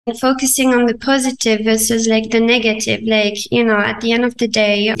focusing on the positive versus like the negative. Like, at the end of the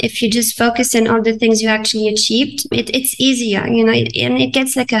day, if you just focus on all the things you actually achieved, it's easier, and it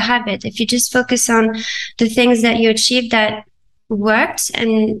gets like a habit. If you just focus on the things that you achieved that worked,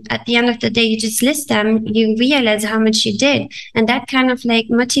 and at the end of the day, you just list them, you realize how much you did. And that kind of like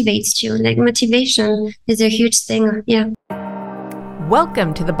motivates you. Like motivation is a huge thing. Yeah.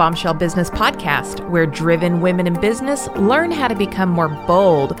 Welcome to the Bombshell Business Podcast, where driven women in business learn how to become more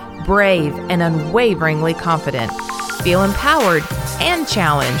bold, brave, and unwaveringly confident. Feel empowered and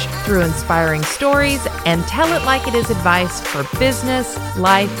challenged through inspiring stories and tell it like it is advice for business,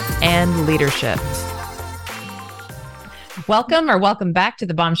 life, and leadership. Welcome back to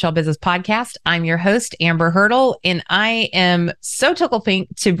the Bombshell Business Podcast. I'm your host, Amber Hurdle, and I am so tickled pink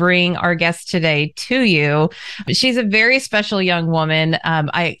to bring our guest today to you. She's a very special young woman.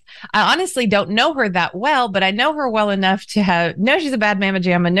 I honestly don't know her that well, but I know her well enough to know she's a bad mamma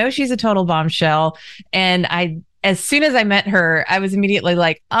jamma, know she's a total bombshell. And as soon as I met her, I was immediately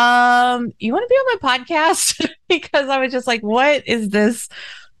like, you want to be on my podcast? Because I was just like, what is this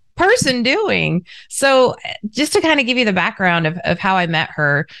person doing? So just to kind of give you the background of how I met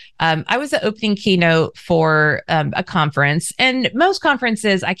her, I was the opening keynote for a conference. And most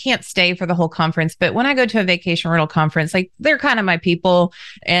conferences, I can't stay for the whole conference. But when I go to a vacation rental conference, like they're kind of my people.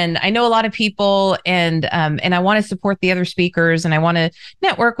 And I know a lot of people, and I want to support the other speakers, and I want to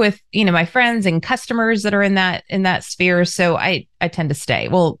network with, my friends and customers that are in that sphere. So I tend to stay.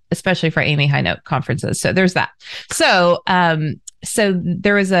 Well, especially for Amy High Note conferences. So there's that. So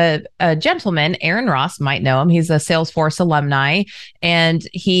there was a gentleman, Aaron Ross, might know him. He's a Salesforce alumni, and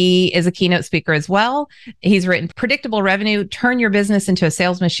he is a keynote speaker as well. He's written Predictable Revenue, Turn Your Business into a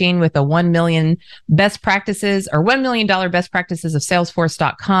Sales Machine with a 1 million best practices or $1 million best practices of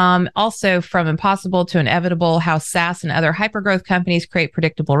Salesforce.com. Also From Impossible to Inevitable, How SaaS and Other Hypergrowth Companies Create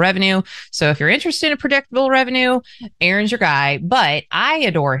Predictable Revenue. So if you're interested in predictable revenue, Aaron's your guy. But I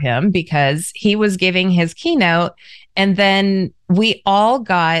adore him because he was giving his keynote, and then we all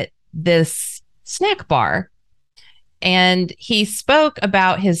got this snack bar, and he spoke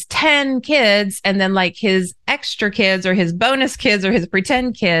about his 10 kids and then like his extra kids or his bonus kids or his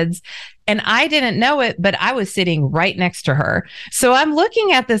pretend kids. And I didn't know it, but I was sitting right next to her. So I'm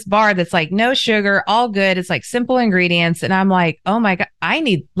looking at this bar that's like no sugar, all good. It's like simple ingredients. And I'm like, oh my God, I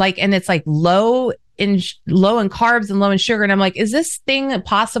need and it's like low in carbs and low in sugar. And I'm like, is this thing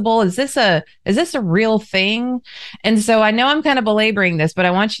possible? Is this a real thing? And so I know I'm kind of belaboring this, but I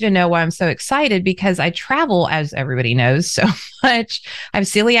want you to know why I'm so excited, because I travel, as everybody knows, so much. I have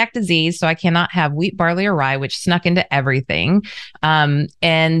celiac disease, so I cannot have wheat, barley, or rye, which snuck into everything.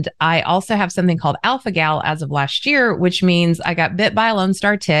 And I also have something called alpha-gal as of last year, which means I got bit by a Lone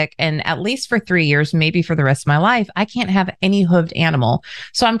Star tick, and at least for 3 years, maybe for the rest of my life, I can't have any hooved animal.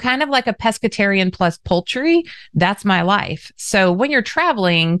 So I'm kind of like a pescatarian plus poultry. That's my life. So when you're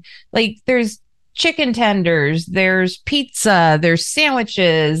traveling, like there's chicken tenders, there's pizza, there's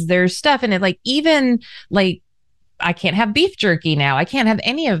sandwiches, there's stuff in it. Like even like I can't have beef jerky now. I can't have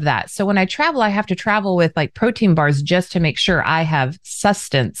any of that. So when I travel, I have to travel with like protein bars just to make sure I have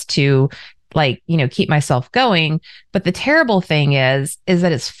sustenance to keep myself going. But the terrible thing is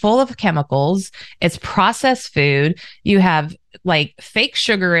that it's full of chemicals. It's processed food. You have like fake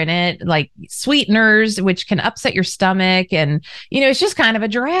sugar in it, like sweeteners, which can upset your stomach. And, it's just kind of a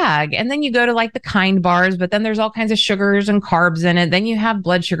drag. And then you go to like the Kind bars, but then there's all kinds of sugars and carbs in it. Then you have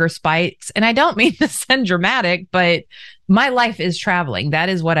blood sugar spikes. And I don't mean to sound dramatic, but my life is traveling. That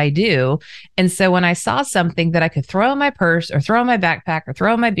is what I do. And so when I saw something that I could throw in my purse or throw in my backpack or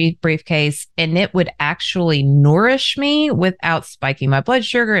throw in my briefcase, and it would actually nourish me without spiking my blood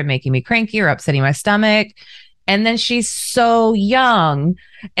sugar and making me cranky or upsetting my stomach. And then she's so young.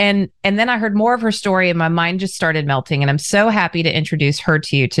 And then I heard more of her story, and my mind just started melting. And I'm so happy to introduce her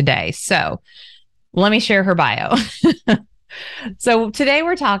to you today. So let me share her bio. So today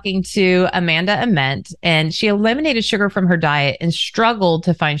we're talking to Amanda Ament, and she eliminated sugar from her diet and struggled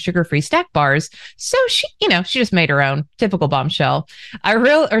to find sugar-free snack bars. So she just made her own. Typical bombshell.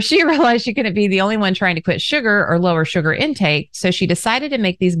 She realized she couldn't be the only one trying to quit sugar or lower sugar intake. So she decided to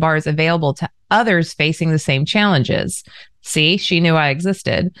make these bars available to others facing the same challenges. See, she knew I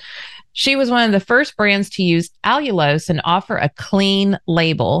existed. She was one of the first brands to use allulose and offer a clean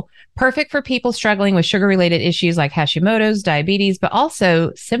label, perfect for people struggling with sugar-related issues like Hashimoto's, diabetes, but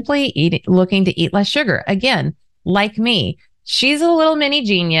also simply looking to eat less sugar. Again, like me. She's a little mini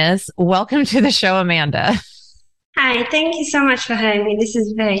genius. Welcome to the show, Amanda. Hi, thank you so much for having me. This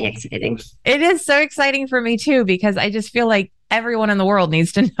is very exciting. It is so exciting for me too, because I just feel like everyone in the world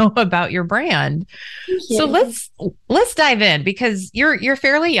needs to know about your brand. So let's dive in, because you're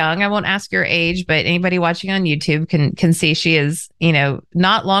fairly young. I won't ask your age, but anybody watching on YouTube can see she is,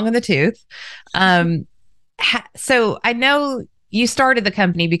 not long in the tooth. So I know you started the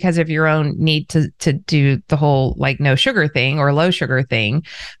company because of your own need to do the whole like no sugar thing or low sugar thing.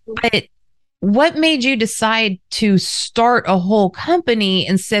 But what made you decide to start a whole company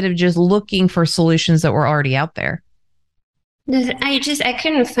instead of just looking for solutions that were already out there? I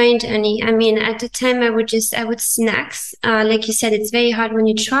couldn't find any. I mean, at the time I would snacks. Like you said, it's very hard when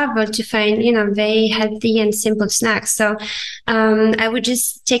you travel to find, very healthy and simple snacks. So, I would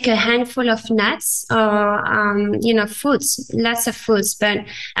just take a handful of nuts or, fruits, lots of fruits. But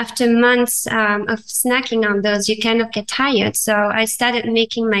after months, of snacking on those, you kind of get tired. So I started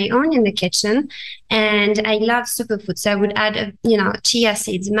making my own in the kitchen. And I love superfoods. So I would add, chia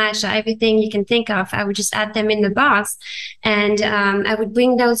seeds, matcha, everything you can think of. I would just add them in the bars. And I would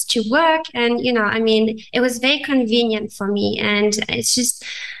bring those to work. And, it was very convenient for me. And it's just,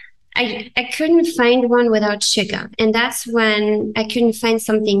 I couldn't find one without sugar. And that's when I couldn't find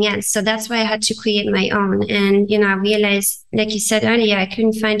something else. So that's why I had to create my own. And, I realized, like you said earlier, I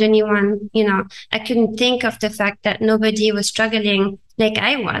couldn't find anyone, I couldn't think of the fact that nobody was struggling like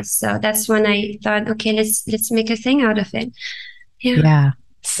I was. So that's when I thought, okay, let's make a thing out of it. Yeah.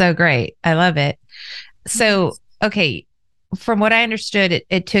 So great. I love it. So, okay. From what I understood,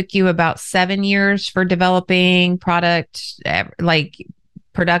 it took you about 7 years for developing product, like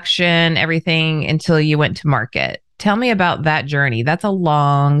production, everything, until you went to market. Tell me about that journey. That's a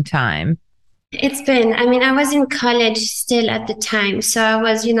long time. I was in college still at the time. So I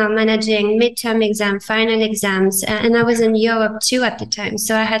was, managing midterm exam, final exams, and I was in Europe too at the time.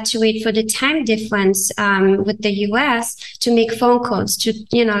 So I had to wait for the time difference with the US to make phone calls to,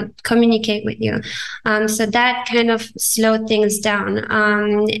 communicate with you. So that kind of slowed things down.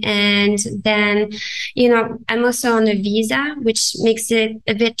 And then, I'm also on a visa, which makes it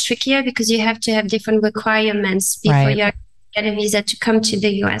a bit trickier because you have to have different requirements before you get a visa to come to the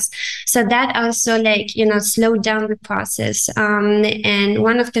US. So that also slowed down the process. And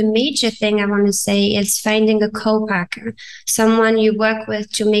one of the major thing I want to say is finding a co-packer, someone you work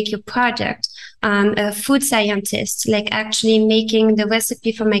with to make your product. A food scientist, like actually making the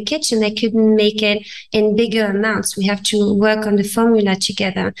recipe for my kitchen. I couldn't make it in bigger amounts. We have to work on the formula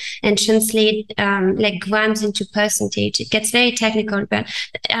together and translate like grams into percentage. It gets very technical, but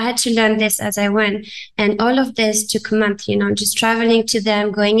I had to learn this as I went. And all of this took a month, just traveling to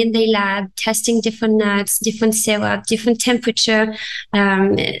them, going in their lab, testing different nuts, different syrup, different temperature.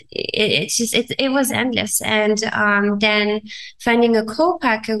 It was endless. And then finding a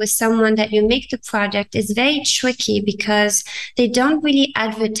co-packer with someone that you make the product is very tricky because they don't really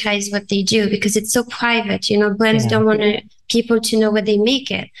advertise what they do because it's so private. Brands don't want people to know where they make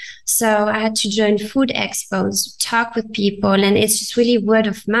it. So I had to join food expos, talk with people, and it's just really word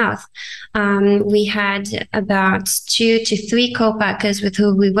of mouth. We had about 2 to 3 co-packers with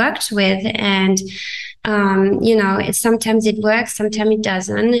who we worked with, and sometimes it works, sometimes it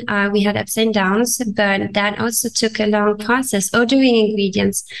doesn't. We had ups and downs, but that also took a long process. Ordering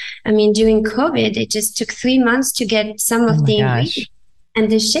ingredients. During COVID, it just took 3 months to get some of the ingredients. And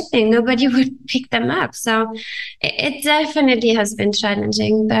the shipping, nobody would pick them up. So it definitely has been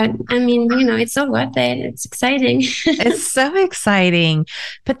challenging, but it's all worth it. It's exciting. It's so exciting.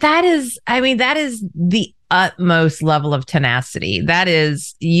 But that is the utmost level of tenacity. That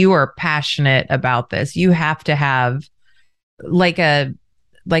is, you are passionate about this. You have to have like an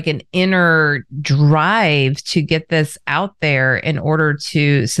inner drive to get this out there in order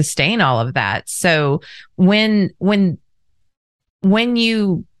to sustain all of that. So when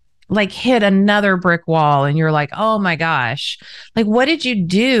you like hit another brick wall and you're like, oh my gosh, like what did you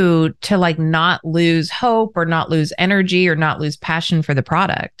do to like not lose hope or not lose energy or not lose passion for the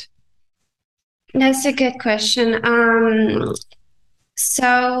product? That's a good question.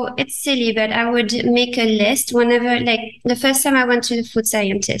 So it's silly, but I would make a list whenever, like the first time I went to the food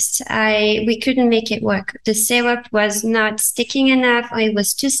scientist, we couldn't make it work. The syrup was not sticking enough, or it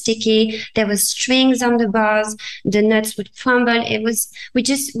was too sticky. There was strings on the bars. The nuts would crumble.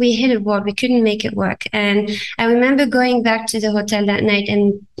 We hit a wall. We couldn't make it work. And I remember going back to the hotel that night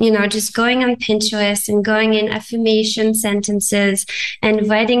and, just going on Pinterest and going in affirmation sentences and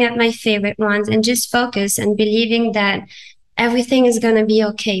writing up my favorite ones and just focus and believing that everything is going to be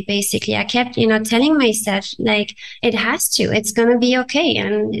okay. Basically, I kept, telling myself like it's going to be okay.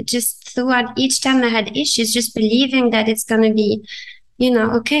 And just throughout each time I had issues, just believing that it's going to be,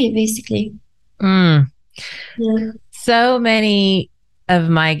 okay, basically. So many of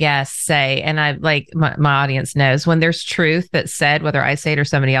my guests say, and I like my audience knows when there's truth that's said, whether I say it or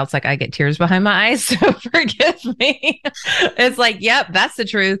somebody else, like I get tears behind my eyes. So forgive me. It's like, yep, that's the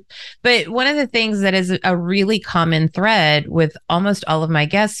truth. But one of the things that is a really common thread with almost all of my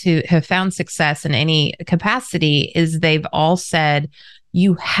guests who have found success in any capacity is they've all said,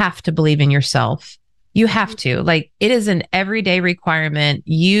 you have to believe in yourself. You have to. Like, it is an everyday requirement.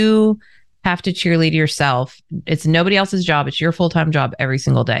 You have to cheerlead yourself. It's nobody else's job. It's your full-time job every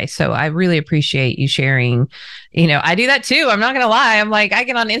single day. So I really appreciate you sharing. You know, I do that too. I'm not going to lie. I'm like, I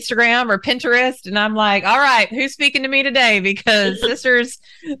get on Instagram or Pinterest and I'm like, all right, who's speaking to me today? Because sister's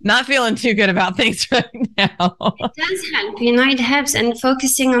not feeling too good about things right now. It does help, you know, it helps. And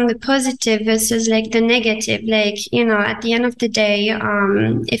focusing on the positive versus like the negative, like, you know, at the end of the day,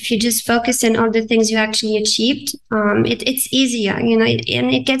 if you just focus on all the things you actually achieved, it's easier, you know,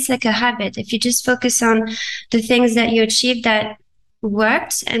 and it gets like a habit. If you just focus on the things that you achieved that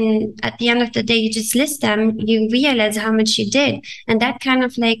worked, and at the end of the day, you just list them, you realize how much you did. And that kind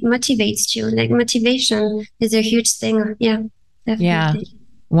of like motivates you. Like motivation is a huge thing. Yeah, definitely. Yeah.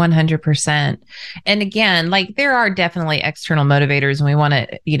 100%. And again, like there are definitely external motivators and we want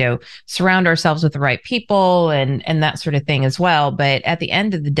to, you know, surround ourselves with the right people and that sort of thing as well. But at the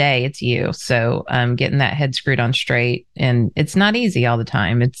end of the day, it's you. So getting that head screwed on straight, and it's not easy all the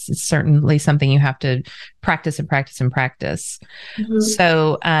time. It's certainly something you have to practice and practice and practice. Mm-hmm.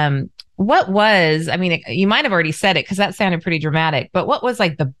 So what was, I mean, you might have already said it because that sounded pretty dramatic, but what was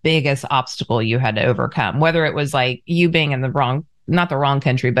like the biggest obstacle you had to overcome, whether it was like you being in the wrong, not the wrong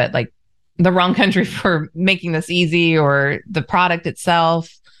country, but like the wrong country for making this easy, or the product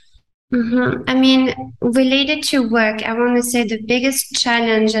itself? Mm-hmm. I mean, related to work, I want to say the biggest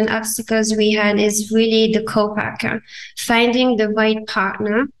challenge and obstacles we had is really the co-packer, finding the right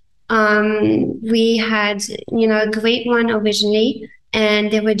partner. We had, you know, a great one originally,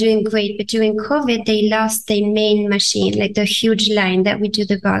 and they were doing great. But during COVID, they lost their main machine, like the huge line that we do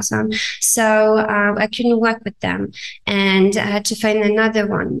the bars on. So I couldn't work with them, and I had to find another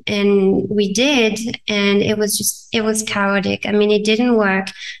one. And we did, and it was chaotic. I mean, it didn't work.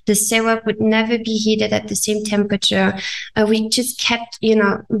 The syrup would never be heated at the same temperature. We just kept, you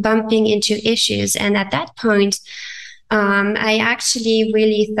know, bumping into issues. And at that point, I actually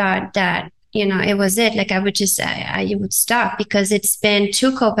really thought that, you know, it was it. Like I would stop, because it's been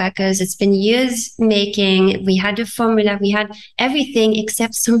 2 co-packers. It's been years making. We had a formula. We had everything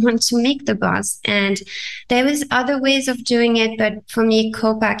except someone to make the bars. And there was other ways of doing it. But for me,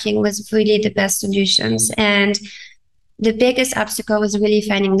 co-packing was really the best solutions. And the biggest obstacle was really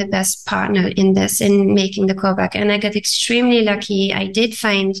finding the best partner in this, in making the co-pack. And I got extremely lucky. I did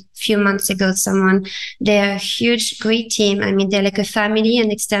find a few months ago someone. They're a huge, great team. I mean, they're like a family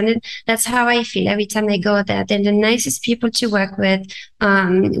and extended. That's how I feel every time I go there. They're the nicest people to work with.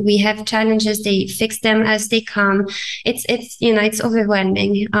 We have challenges. They fix them as they come. It's you know, it's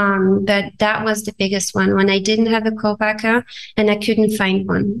overwhelming. But that was the biggest one, when I didn't have a co-packer and I couldn't find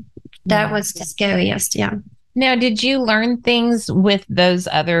one. That was the scariest. Yeah. Now, did you learn things with those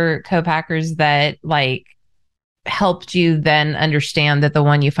other co-packers that like helped you then understand that the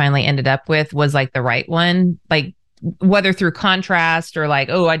one you finally ended up with was like the right one? Like whether through contrast or like,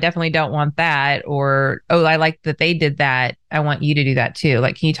 oh, I definitely don't want that, or, oh, I like that they did that, I want you to do that too.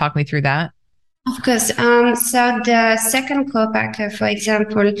 Like, can you talk me through that? Of course. So the second co-packer, for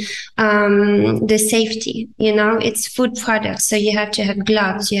example, the safety, you know, it's food products. So you have to have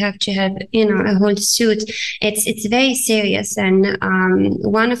gloves, you have to have, you know, a whole suit. It's very serious. And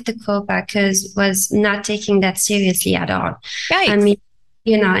one of the co-packers was not taking that seriously at all. Yikes. I mean,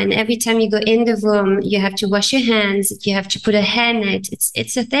 you know, and every time you go in the room, you have to wash your hands, you have to put a hairnet.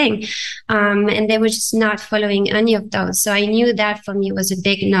 It's a thing. And they were just not following any of those. So I knew that for me was a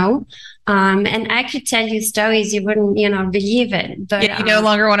big no. And I could tell you stories, you wouldn't, you know, believe it. But yeah, you no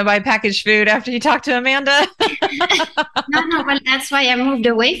longer want to buy packaged food after you talk to Amanda. No, well, that's why I moved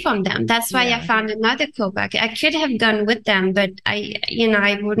away from them. That's why I found another co-packer. I could have gone with them, but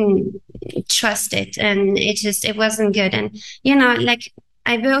I wouldn't trust it. And it wasn't good. And, you know, like,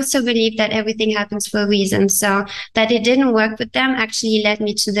 I also believe that everything happens for a reason. So that it didn't work with them actually led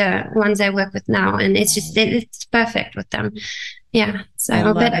me to the ones I work with now. And it's perfect with them. Yeah. So I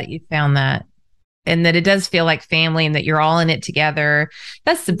love that you found that, and that it does feel like family and that you're all in it together.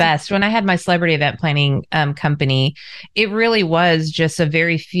 That's the best. When I had my celebrity event planning company, it really was just a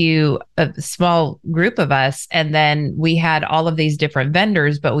very small group of us. And then we had all of these different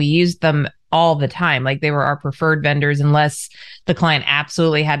vendors, but we used them all the time. Like they were our preferred vendors, unless the client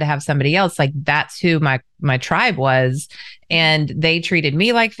absolutely had to have somebody else. Like that's who my tribe was. And they treated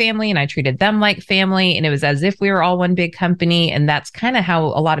me like family and I treated them like family. And it was as if we were all one big company. And that's kind of how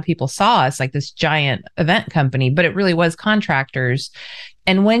a lot of people saw us, like this giant event company, but it really was contractors.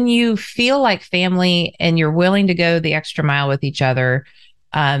 And when you feel like family and you're willing to go the extra mile with each other,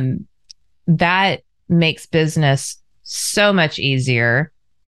 that makes business so much easier.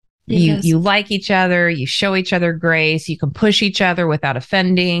 You like each other, you show each other grace, you can push each other without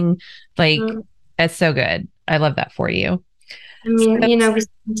offending. Like, that's so good. I love that for you. I mean, we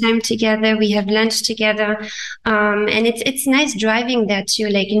spend time together, we have lunch together, and it's nice driving there too,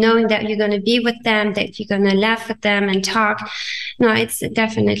 like knowing that you're going to be with them, that you're going to laugh with them and talk. No, it's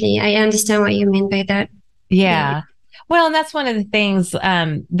definitely, I understand what you mean by that. Yeah. Well, and that's one of the things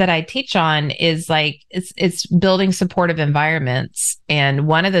that I teach on is like it's building supportive environments, and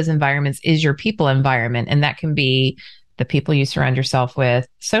one of those environments is your people environment, and that can be the people you surround yourself with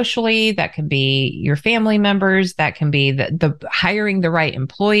socially, that can be your family members, that can be the hiring the right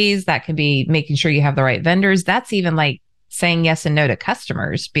employees, that can be making sure you have the right vendors. That's even like saying yes and no to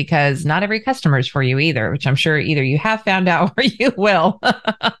customers, because not every customer is for you either, which I'm sure either you have found out or you will.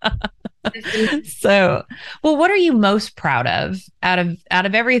 So, well, what are you most proud of out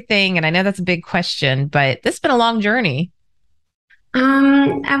of everything? And I know that's a big question, but this has been a long journey.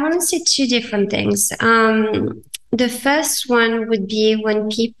 I want to say two different things. The first one would be when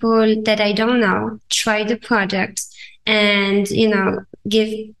people that I don't know try the product and,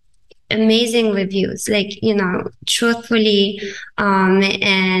 give amazing reviews, like, truthfully.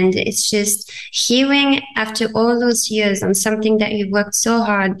 And it's just hearing after all those years on something that you worked so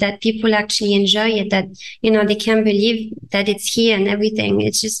hard that people actually enjoy it, that, they can't believe that it's here and everything.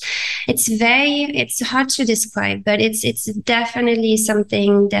 It's hard to describe, but it's definitely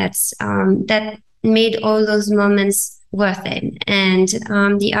something that's, that made all those moments worth it. And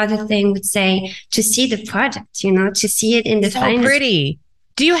the other thing would say to see the product, to see it in the so pretty.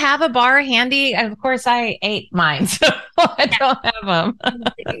 Do you have a bar handy? Of course, I ate mine, so I don't have them.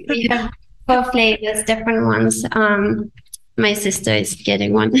 We have 4 flavors, different ones. My sister is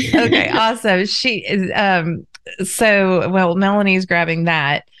getting one. Okay, awesome. She is. Well, Melanie's grabbing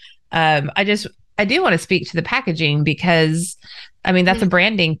that. I do want to speak to the packaging, because I mean, that's a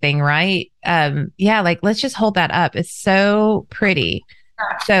branding thing, right? Yeah, like let's just hold that up. It's so pretty.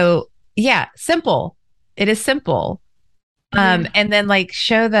 So yeah, simple. It is simple. And then like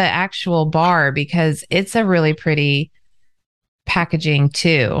show the actual bar, because it's a really pretty packaging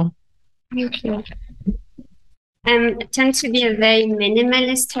too. Thank you. I tend to be a very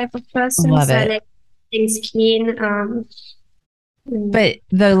minimalist type of person. Love so it. I like things clean. But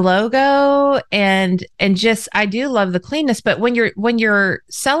the logo and just, I do love the cleanness, but when you're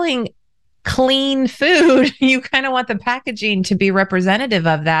selling clean food, you kind of want the packaging to be representative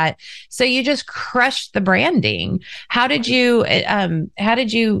of that. So you just crushed the branding. How did you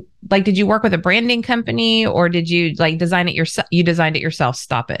like, did you work with a branding company, or did you like design it yourself? You designed it yourself.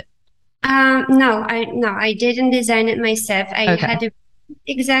 Stop it. No, I didn't design it myself. I had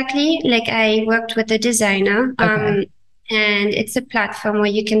exactly, like I worked with a designer. And it's a platform where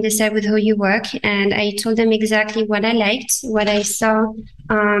you can decide with who you work. And I told them exactly what I liked, what I saw,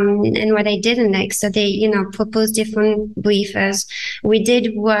 and what I didn't like. So they, proposed different briefers. We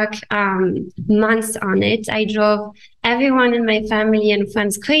did work months on it. I drove everyone in my family and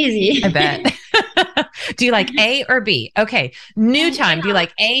friends crazy. I bet. Do you like A or B? Okay. New time. Do you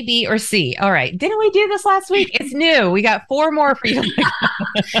like A, B, or C? All right. Didn't we do this last week? It's new. We got 4 more for you.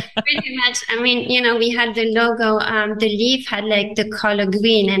 Pretty much. I mean, we had the logo, the leaf had like the color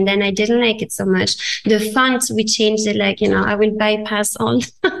green, and then I didn't like it so much. The font, we changed it, like, I will bypass all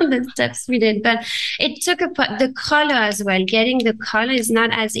the steps we did, but it took the color as well. Getting the color is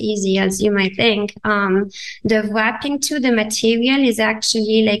not as easy as you might think. The wrapping to the material is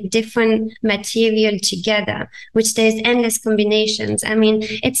actually like different material together, which there's endless combinations. I mean,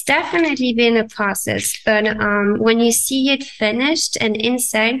 it's definitely been a process, but when you see it finished and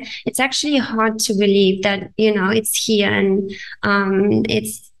inside, it's actually hard to believe that, it's here, and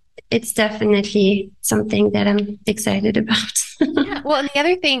it's definitely something that I'm excited about. Yeah, well, and the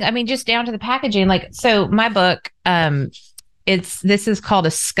other thing, I mean, just down to the packaging, like, so my book, this is called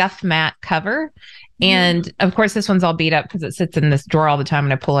a scuff mat cover. And of course, this one's all beat up because it sits in this drawer all the time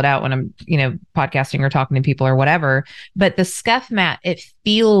and I pull it out when I'm, podcasting or talking to people or whatever. But the scuff mat, it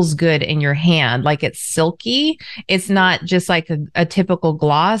feels good in your hand. Like it's silky. It's not just like a typical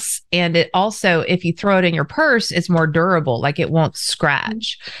gloss. And it also, if you throw it in your purse, it's more durable. Like it won't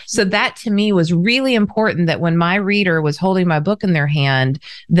scratch. So that to me was really important, that when my reader was holding my book in their hand,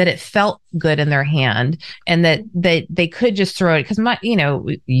 that it felt good in their hand, and that they could just throw it, because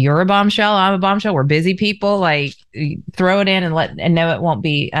you're a bombshell, I'm a bombshell, we're busy people, like throw it in and know it won't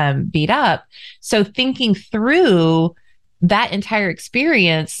be beat up. So thinking through that entire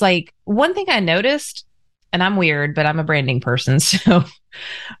experience, like one thing I noticed, and I'm weird, but I'm a branding person. So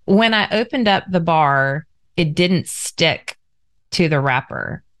when I opened up the bar, it didn't stick to the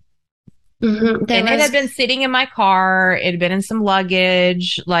wrapper. Mm-hmm. And it had been sitting in my car. It had been in some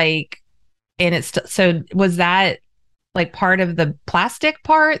luggage, so was that like part of the plastic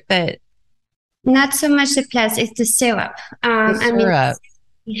part that? Not so much the plastic, it's the syrup.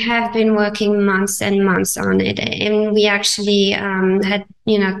 We have been working months and months on it, and we actually had,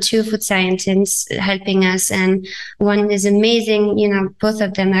 2 food scientists helping us, and one is amazing, both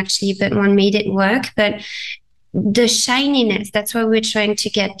of them actually, but one made it work. But the shininess, that's why we're trying to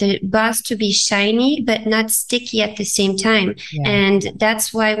get the bars to be shiny, but not sticky at the same time. Yeah. And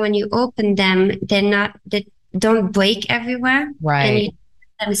that's why when you open them, they don't break everywhere. Right.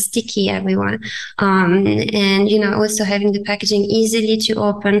 And sticky everywhere. And also having the packaging easily to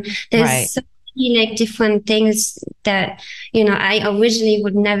open. There's so many like different things that I originally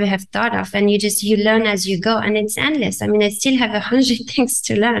would never have thought of, and you learn as you go, and it's endless. I mean, I still have 100 things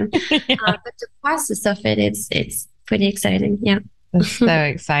to learn. Yeah. But the process of it's pretty exciting. Yeah. That's so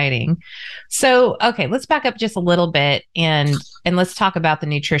exciting. So, okay, let's back up just a little bit and let's talk about the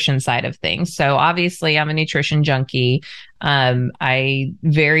nutrition side of things. So obviously I'm a nutrition junkie. I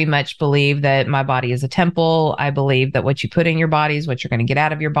very much believe that my body is a temple. I believe that what you put in your body is what you're going to get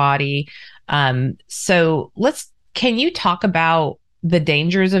out of your body. So can you talk about the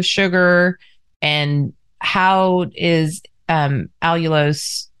dangers of sugar, and how is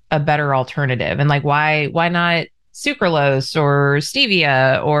allulose a better alternative? And like, why not sucralose or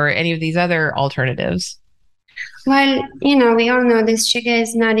stevia or any of these other alternatives? Well, we all know this sugar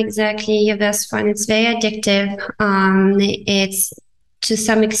is not exactly your best friend. It's very addictive. It's to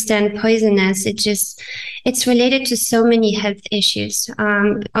some extent poisonous. It's related to so many health issues.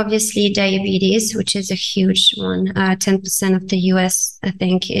 Obviously diabetes, which is a huge one. 10% of the US, I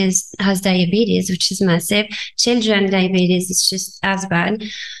think, has diabetes, which is massive. Children diabetes is just as bad.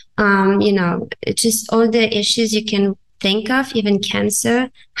 Just all the issues you can think of, even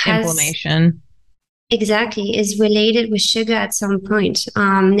cancer inflammation. Exactly, is related with sugar at some point.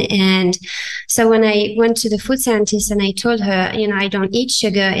 And so when I went to the food scientist and I told her, I don't eat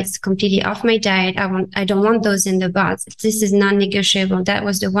sugar, it's completely off my diet. I don't want those in the bars. This is non-negotiable. That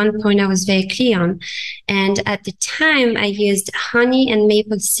was the one point I was very clear on. And at the time I used honey and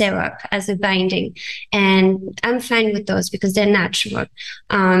maple syrup as a binding, and I'm fine with those because they're natural.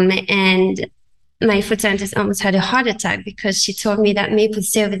 And my food scientist almost had a heart attack because she told me that maple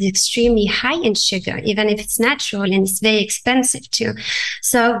syrup is extremely high in sugar, even if it's natural, and it's very expensive too.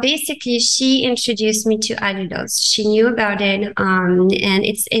 So basically, she introduced me to allulose. She knew about it, and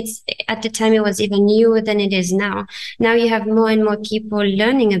it's at the time it was even newer than it is now. Now you have more and more people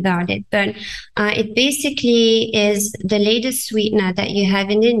learning about it, but it basically is the latest sweetener that you have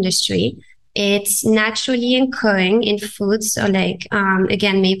in the industry. It's naturally occurring in foods, so like,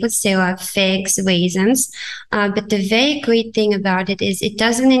 again, maple syrup, figs, raisins. But the very great thing about it is it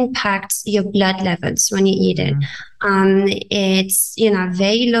doesn't impact your blood levels when you eat it. It's,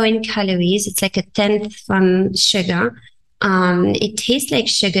 very low in calories. It's like 1/10 from sugar. It tastes like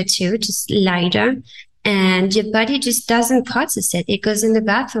sugar too, just lighter. And your body just doesn't process it. It goes in the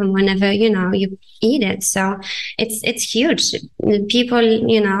bathroom whenever, you eat it. So it's huge. People,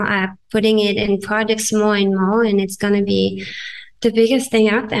 are putting it in products more and more, and it's going to be the biggest thing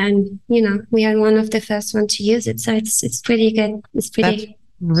out there. And, we are one of the first ones to use it. So it's pretty good. That's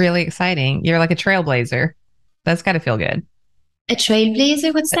really exciting. You're like a trailblazer. That's got to feel good. A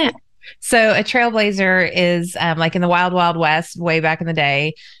trailblazer? What's that? So a trailblazer is like in the Wild Wild West, way back in the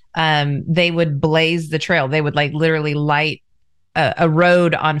day. They would blaze the trail. They would like literally light a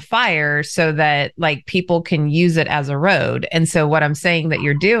road on fire so that like people can use it as a road. And so what I'm saying that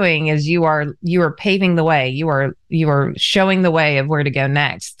you're doing is you are paving the way. You are showing the way of where to go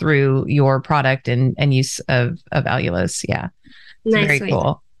next through your product and use of allulose. Yeah. It's nice, very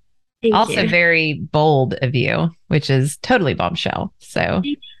cool. Thank also you. Very bold of you, which is totally bombshell. So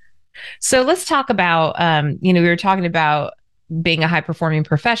let's talk about, we were talking about being a high performing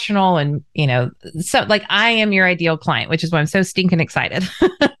professional, and so like I am your ideal client, which is why I'm so stinking excited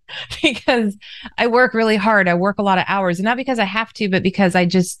because I work really hard. I work a lot of hours, and not because I have to, but because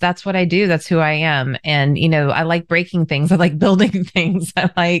that's what I do. That's who I am. And, I like breaking things. I like building things. I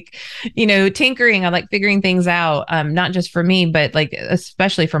like, tinkering. I like figuring things out. Not just for me, but like,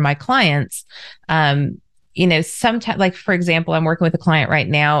 especially for my clients. sometimes, like, for example, I'm working with a client right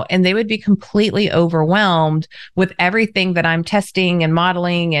now and they would be completely overwhelmed with everything that I'm testing and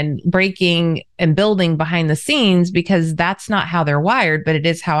modeling and breaking and building behind the scenes, because that's not how they're wired, but it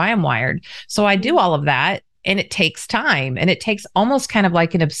is how I am wired. So I do all of that, and it takes time, and it takes almost kind of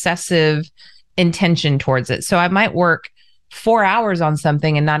like an obsessive intention towards it. So I might work 4 hours on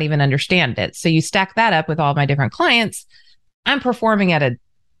something and not even understand it. So you stack that up with all my different clients. I'm performing at a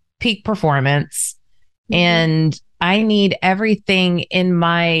peak performance, and I need everything in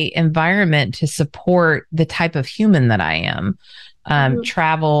my environment to support the type of human that I am.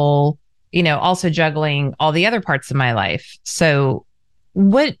 Travel, also juggling all the other parts of my life. So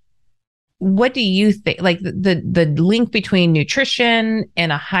what do you think, like the link between nutrition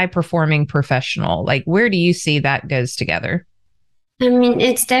and a high performing professional, like where do you see that goes together? I mean,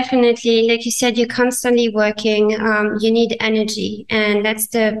 it's definitely, like you said, you're constantly working. You need energy. And that's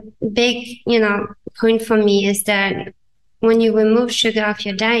the big, point for me, is that when you remove sugar off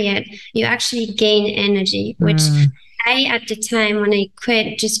your diet, you actually gain energy, which I, at the time when I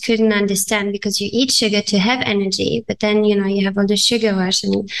quit, just couldn't understand, because you eat sugar to have energy, but then, you have all the sugar rush.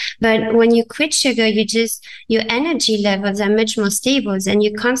 But when you quit sugar, your energy levels are much more stable, and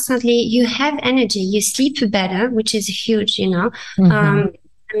you have energy, you sleep better, which is huge, I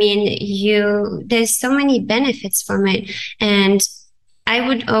mean, there's so many benefits from it. And I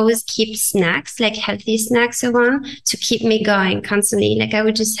would always keep snacks, like healthy snacks around, to keep me going constantly. Like I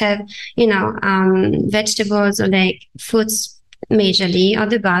would just have, vegetables or like fruits majorly, or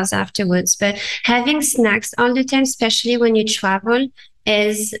the bars afterwards. But having snacks all the time, especially when you travel,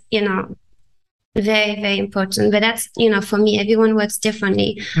 is, very, very important. But that's, for me, everyone works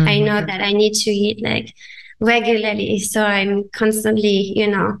differently. I know that I need to eat like regularly, so I'm constantly,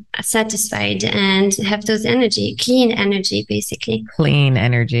 satisfied and have those clean energy, basically. Clean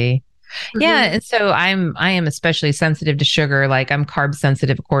energy. Yeah. And so I am especially sensitive to sugar. Like, I'm carb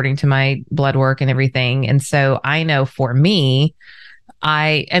sensitive according to my blood work and everything. And so I know for me,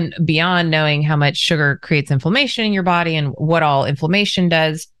 and beyond knowing how much sugar creates inflammation in your body and what all inflammation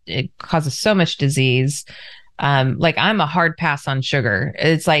does, it causes so much disease. Like, I'm a hard pass on sugar.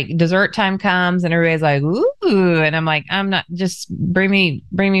 It's like dessert time comes and everybody's like, ooh, and I'm like, I'm not, just bring me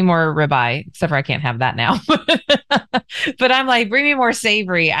more ribeye, except for I can't have that now. But I'm like, bring me more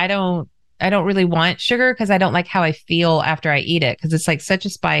savory. I don't really want sugar, because I don't like how I feel after I eat it, because it's like such a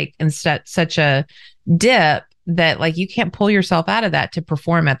spike and such a dip that, like, you can't pull yourself out of that to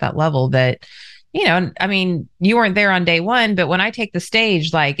perform at that level. That, I mean, you weren't there on day one, but when I take the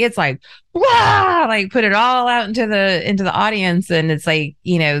stage, like, it's like, wow, like, put it all out into the audience. And it's like,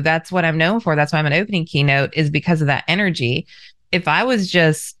 that's what I'm known for. That's why I'm an opening keynote, is because of that energy. If I was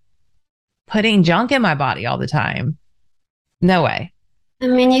just putting junk in my body all the time, no way. I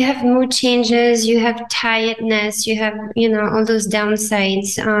mean, you have mood changes, you have tiredness, you have, all those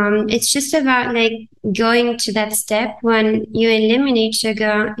downsides. It's just about like going to that step when you eliminate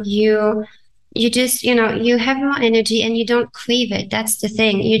sugar, you just, you have more energy and you don't crave it. That's the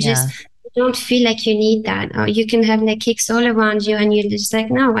thing. You don't feel like you need that. Or you can have like kicks all around you and you're just like,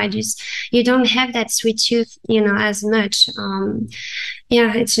 no, you don't have that sweet tooth, as much.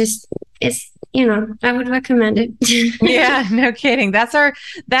 Yeah, I would recommend it. Yeah, no kidding. That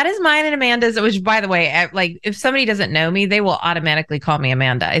is mine and Amanda's, which, by the way, like, if somebody doesn't know me, they will automatically call me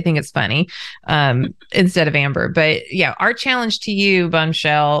Amanda. I think it's funny, instead of Amber. But yeah, our challenge to you,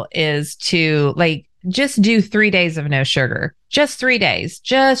 Bombshell, is to, like, just do 3 days of no sugar. Just 3 days.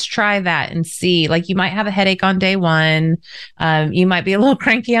 Just try that and see. Like, you might have a headache on day one. You might be a little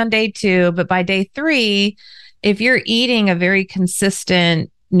cranky on day two, but by day 3, if you're eating a very consistent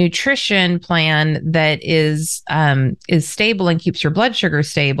nutrition plan that is stable and keeps your blood sugar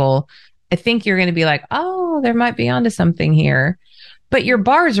stable, I think you're going to be like, oh, there might be onto something here. But your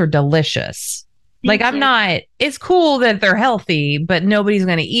bars are delicious. Like, it's cool that they're healthy, but nobody's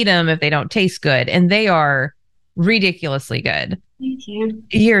going to eat them if they don't taste good. And they are ridiculously good. Thank you.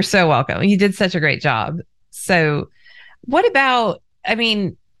 You're so welcome. You did such a great job. So what about, I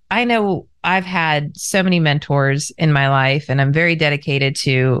mean, I know I've had so many mentors in my life, and I'm very dedicated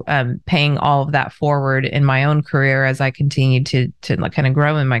to paying all of that forward in my own career as I continue to like, kind of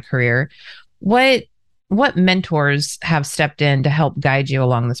grow in my career. What mentors have stepped in to help guide you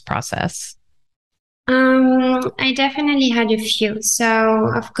along this process? I definitely had a few.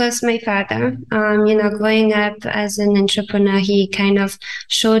 So, of course, my father, growing up as an entrepreneur, he kind of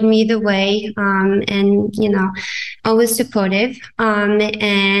showed me the way, and, always supportive.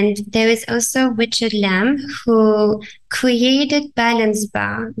 And there is also Richard Lamb, who created Balance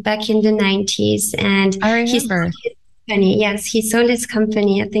Bar back in the 90s. And I remember. company. Yes, he sold his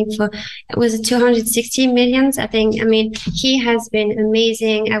company, I think for, it was 260 millions. I think, I mean, he has been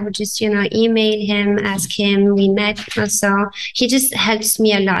amazing. I would just, email him, ask him. We met also. He just helps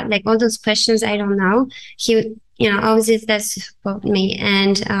me a lot. Like all those questions I don't know, he, always is there to support me.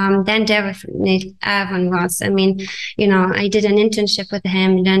 And then definitely Aaron was. I mean, I did an internship with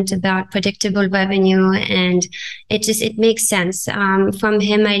him, learned about predictable revenue, and it makes sense. From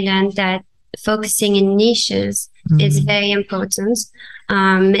him, I learned that focusing in niches is very important.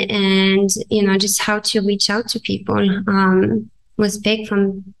 And, just how to reach out to people was big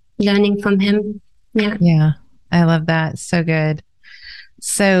from learning from him. Yeah. Yeah. I love that. So good.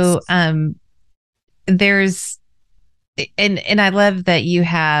 So there's, and I love that you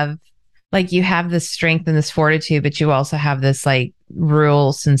have this strength and this fortitude, but you also have this like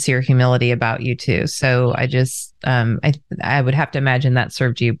real sincere humility about you too. So I just, I would have to imagine that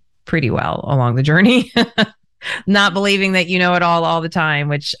served you pretty well along the journey. Not believing that you know it all the time,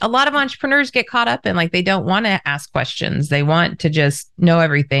 which a lot of entrepreneurs get caught up in. Like they don't want to ask questions. They want to just know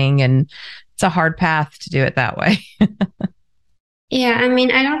everything. And it's a hard path to do it that way. Yeah, I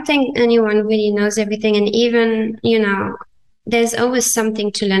mean, I don't think anyone really knows everything. And even, there's always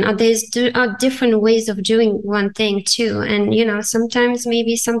something to learn, or there's different ways of doing one thing too. And, sometimes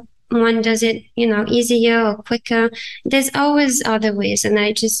maybe someone does it, easier or quicker. There's always other ways. And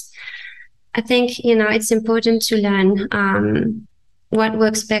I think, it's important to learn what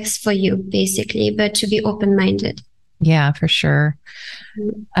works best for you, basically, but to be open-minded. Yeah, for sure.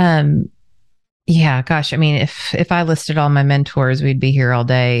 Yeah, gosh. I mean, if I listed all my mentors, we'd be here all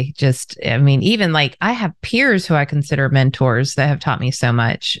day. Just, I mean, even like I have peers who I consider mentors that have taught me so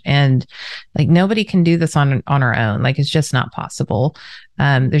much, and like nobody can do this on our own. Like it's just not possible.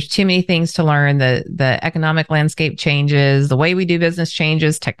 There's too many things to learn. The economic landscape changes, the way we do business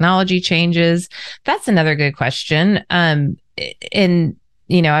changes, technology changes. That's another good question. And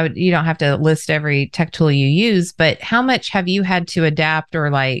you don't have to list every tech tool you use, but how much have you had to adapt or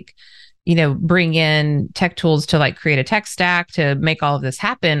like, bring in tech tools to like create a tech stack to make all of this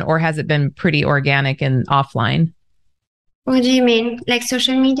happen? Or has it been pretty organic and offline? What do you mean? Like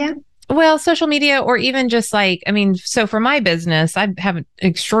social media? Well, social media, or even just like, I mean, so for my business, I have an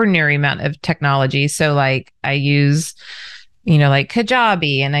extraordinary amount of technology. So like I use, like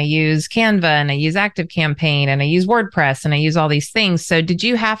Kajabi, and I use Canva, and I use ActiveCampaign, and I use WordPress, and I use all these things. So did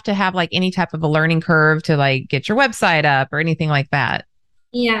you have to have like any type of a learning curve to like get your website up or anything like that?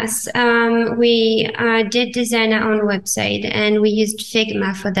 Yes, we did design our own website, and we used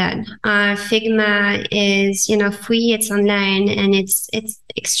Figma for that. Figma is, free. It's online, and it's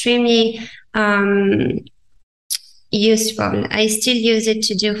extremely useful. I still use it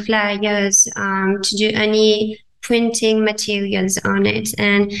to do flyers, to do any printing materials on it,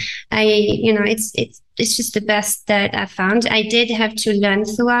 and it's just the best that I found. I did have to learn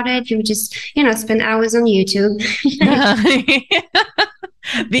throughout it. You just spend hours on YouTube.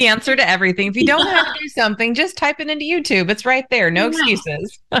 The answer to everything. If you don't know how to do something, just type it into YouTube. It's right there. No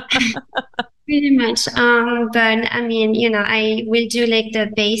excuses. Pretty much. But I mean, I will do like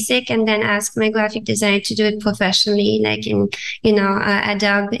the basic and then ask my graphic designer to do it professionally, like in,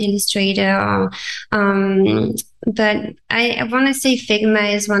 Adobe Illustrator or, but I want to say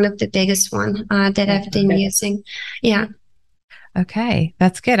Figma is one of the biggest one that I've been using. Yeah. Okay.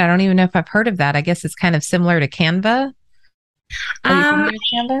 That's good. I don't even know if I've heard of that. I guess it's kind of similar to Canva. I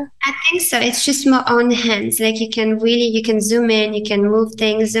think so. It's just more on hands. Like you can zoom in, you can move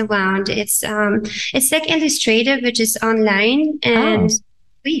things around. It's like Illustrator, which is online and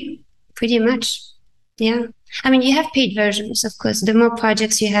free, pretty much. Yeah. I mean, you have paid versions, of course. The more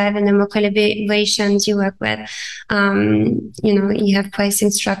projects you have and the more collaborations you work with, you have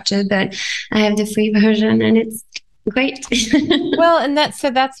pricing structure, but I have the free version and it's great. Well, and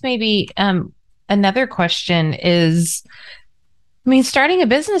that's maybe another question is, I mean, starting a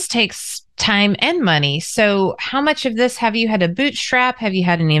business takes time and money. So how much of this have you had to bootstrap? Have you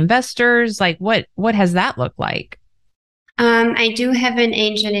had any investors? Like what has that looked like? I do have an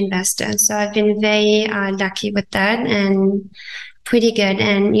angel investor. So I've been very lucky with that and pretty good.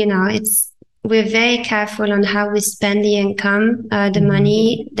 And, we're very careful on how we spend the income, the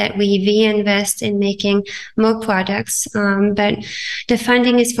money that we reinvest in making more products. But the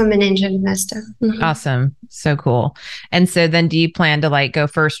funding is from an angel investor. Mm-hmm. Awesome. So cool. And so then do you plan to like go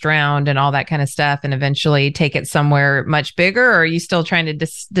first round and all that kind of stuff and eventually take it somewhere much bigger? Or are you still trying to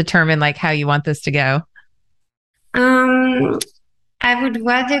determine like how you want this to go? I would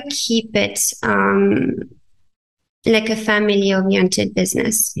rather keep it like a family oriented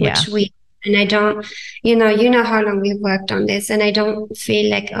business, which we And I don't, how long we've worked on this. And I don't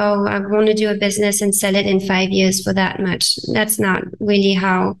feel like, oh, I want to do a business and sell it in 5 years for that much. That's not really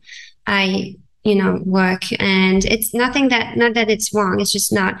how I, work. And it's not that it's wrong. It's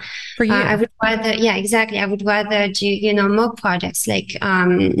just not for you. I would rather, yeah, exactly. I would rather do, more products like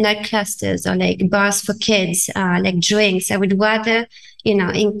nut clusters or like bars for kids, like drinks. I would rather,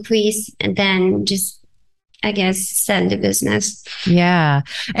 increase than just, I guess, sell the business. Yeah.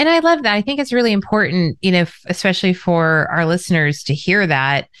 And I love that. I think it's really important, especially for our listeners to hear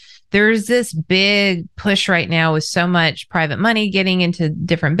that. There's this big push right now with so much private money getting into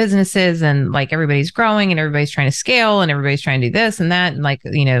different businesses, and like everybody's growing and everybody's trying to scale and everybody's trying to do this and that and like,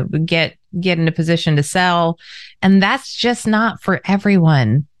 get in a position to sell. And that's just not for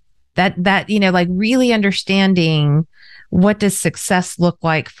everyone. That, like really understanding what does success look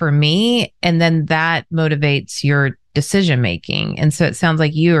like for me? And then that motivates your decision making. And so it sounds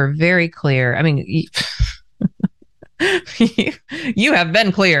like you are very clear. I mean, you have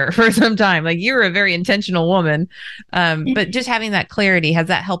been clear for some time. Like you're a very intentional woman. But just having that clarity, has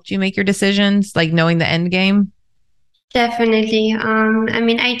that helped you make your decisions, like knowing the end game? Definitely. I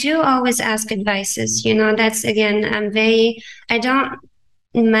mean, I do always ask advices, that's again, I don't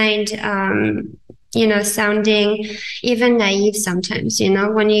mind, sounding even naive sometimes,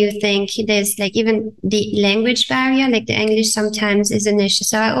 when you think there's like even the language barrier, like the English sometimes is an issue.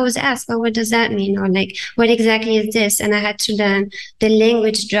 So I always ask, well, what does that mean? Or like, what exactly is this? And I had to learn the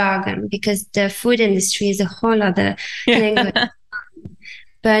language jargon because the food industry is a whole other language.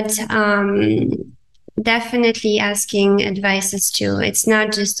 But definitely asking advices too. It's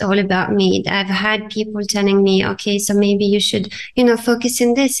not just all about me. I've had people telling me, okay, so maybe you should, focus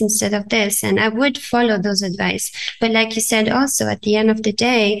on this instead of this. And I would follow those advice. But like you said, also at the end of the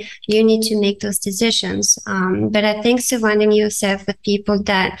day, you need to make those decisions. But I think surrounding yourself with people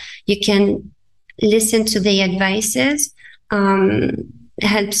that you can listen to their advices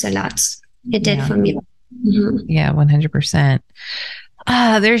helps a lot. It did for me. Mm-hmm. Yeah, 100%.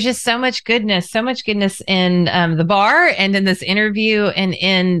 There's just so much goodness in the bar and in this interview and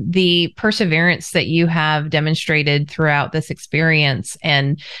in the perseverance that you have demonstrated throughout this experience.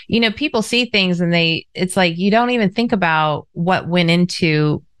 And, people see things and it's like, you don't even think about what went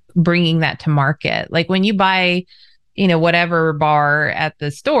into bringing that to market. Like when you buy, whatever bar at the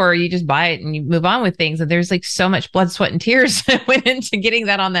store, you just buy it and you move on with things. And there's like so much blood, sweat, and tears that went into getting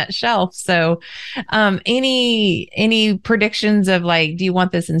that on that shelf. So, any predictions of like, do you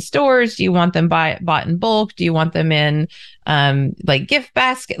want this in stores? Do you want them bought in bulk? Do you want them in, like gift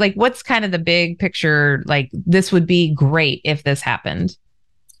basket? Like what's kind of the big picture? Like this would be great if this happened.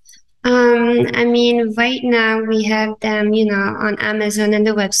 I mean, right now we have them, on Amazon and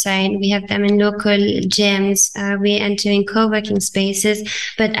the website. We have them in local gyms. We're entering co-working spaces.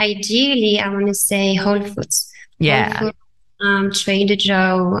 But ideally, I want to say Whole Foods. Yeah. Whole Foods, Trader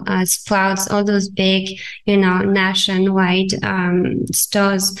Joe, Sprouts, all those big, nationwide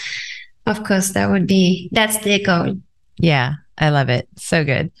stores. Of course, that's their goal. Yeah, I love it. So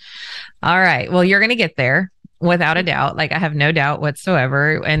good. All right. Well, you're going to get there. Without a doubt. Like I have no doubt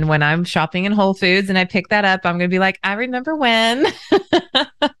whatsoever. And when I'm shopping in Whole Foods and I pick that up, I'm going to be like, I remember when.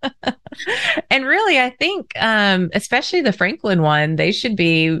 And really, I think, especially the Franklin one, they should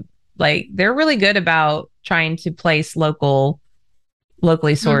be like, they're really good about trying to place locally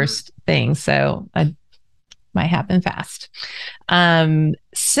sourced things. So it might happen fast.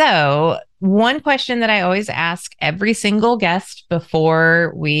 So one question that I always ask every single guest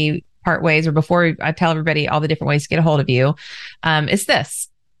before we part ways or before I tell everybody all the different ways to get a hold of you, is this.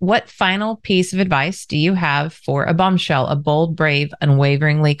 What final piece of advice do you have for a bombshell, a bold, brave,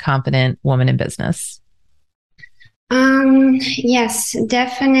 unwaveringly confident woman in business? Yes,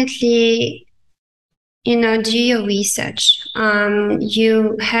 definitely, do your research.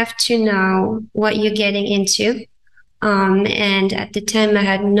 You have to know what you're getting into. And at the time I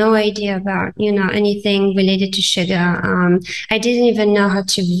had no idea about, anything related to sugar. I didn't even know how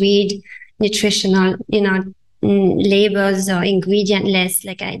to read nutritional, labels or ingredient lists.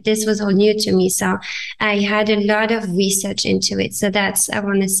 This was all new to me. So I had a lot of research into it. So I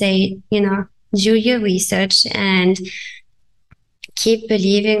want to say, do your research and keep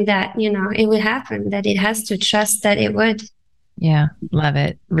believing that, it will happen, that it has to trust that it would. Yeah. Love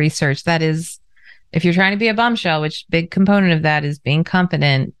it. Research. That is, if you're trying to be a bombshell, which big component of that is being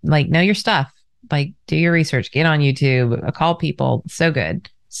confident, like know your stuff, like do your research, get on YouTube, call people. So good.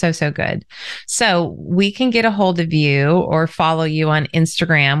 So good. So we can get a hold of you or follow you on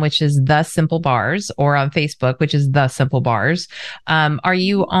Instagram, which is The Simple Bars, or on Facebook, which is The Simple Bars. Are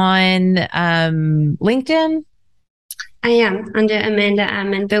you on LinkedIn? I am under Amanda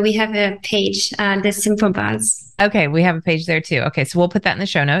Ammon, but we have a page, the Simple Bars. Okay, we have a page there too. Okay, so we'll put that in the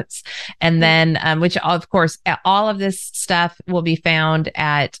show notes. And then, which of course, all of this stuff will be found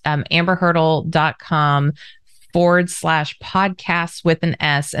at amberhurdle.com/podcasts with an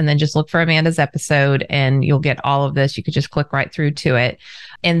S. And then just look for Amanda's episode and you'll get all of this. You could just click right through to it.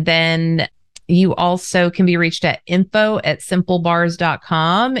 And then you also can be reached at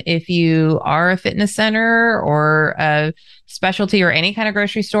info@simplebars.com if you are a fitness center or a specialty or any kind of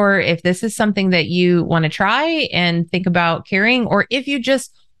grocery store. If this is something that you want to try and think about carrying, or if you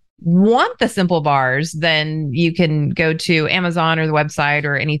just want the Simple Bars, then you can go to Amazon or the website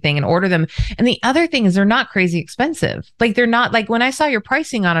or anything and order them. And the other thing is they're not crazy expensive. Like they're not like when I saw your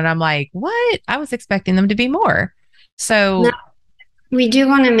pricing on it, I'm like, what? I was expecting them to be more. So no. We do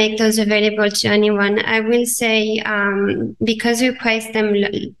want to make those available to anyone. I will say, because we price them,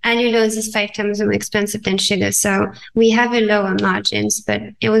 allulose is 5 times more expensive than sugar. So we have a lower margins, but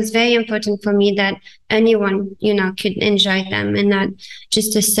it was very important for me that anyone, could enjoy them and not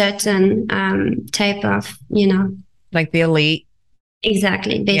just a certain type of, like the elite.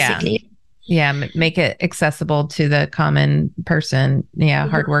 Exactly, basically. Yeah, make it accessible to the common person. Yeah,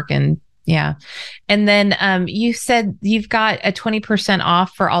 hardworking. Yeah. And then you said you've got a 20%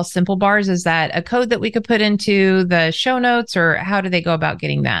 off for all Simple Bars. Is that a code that we could put into the show notes, or how do they go about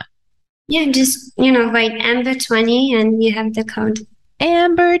getting that? Yeah, just, write Amber20 and you have the code.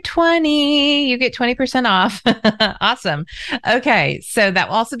 Amber20, you get 20% off. Awesome. Okay. So that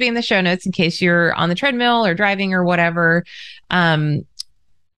will also be in the show notes in case you're on the treadmill or driving or whatever.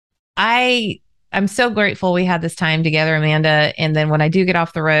 I'm so grateful we had this time together, Amanda. And then when I do get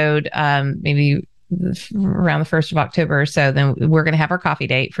off the road, maybe around the 1st of October or so, then we're going to have our coffee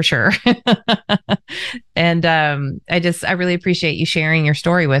date for sure. And I really appreciate you sharing your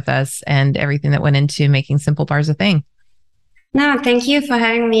story with us and everything that went into making Simple Bars a thing. No, thank you for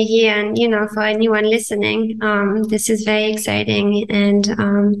having me here. And, for anyone listening, this is very exciting. And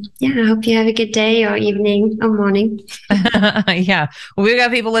I hope you have a good day or evening or morning. Yeah. Well, we've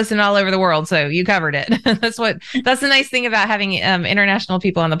got people listening all over the world. So you covered it. That's the nice thing about having international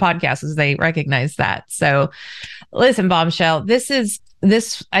people on the podcast is they recognize that. So listen, Bombshell, this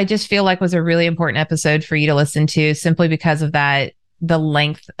I just feel like was a really important episode for you to listen to simply because of that, the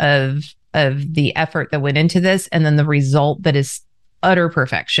length of the effort that went into this and then the result that is utter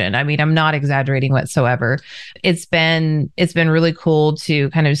perfection. I mean, I'm not exaggerating whatsoever. It's been really cool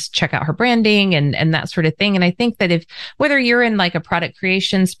to kind of check out her branding and that sort of thing. And I think that whether you're in like a product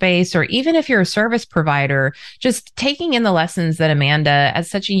creation space or even if you're a service provider, just taking in the lessons that Amanda at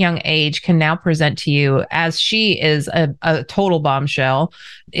such a young age can now present to you as she is a total bombshell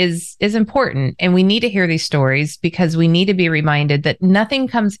is important. And we need to hear these stories because we need to be reminded that nothing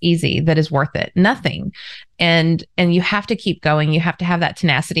comes easy that is worth it. Nothing. And you have to keep going. You have to have that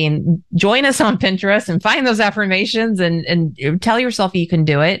tenacity and join us on Pinterest and find those affirmations and tell yourself you can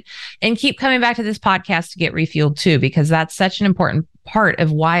do it and keep coming back to this podcast to get refueled too, because that's such an important part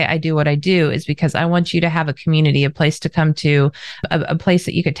of why I do what I do is because I want you to have a community, a place to come to, a place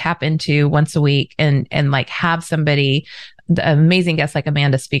that you could tap into once a week and like have somebody, the amazing guests like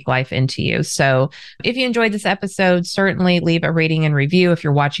Amanda speak life into you. So if you enjoyed this episode, certainly leave a rating and review. If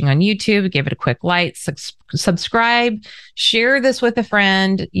you're watching on YouTube, give it a quick like, subscribe, share this with a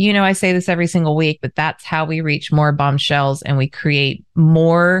friend. I say this every single week, but that's how we reach more bombshells and we create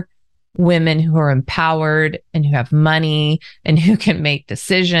more women who are empowered and who have money and who can make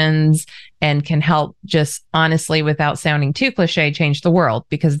decisions and can help just honestly, without sounding too cliche, change the world,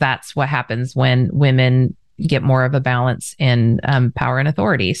 because that's what happens when women get more of a balance in power and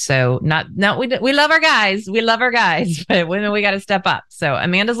authority. So we love our guys. We love our guys, but women, we got to step up. So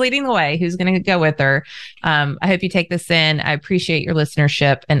Amanda's leading the way. Who's going to go with her? I hope you take this in. I appreciate your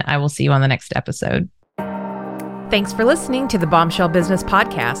listenership and I will see you on the next episode. Thanks for listening to the Bombshell Business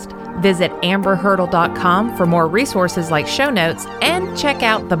Podcast. Visit amberhurdle.com for more resources like show notes and check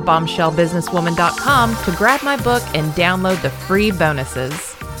out thebombshellbusinesswoman.com to grab my book and download the free bonuses.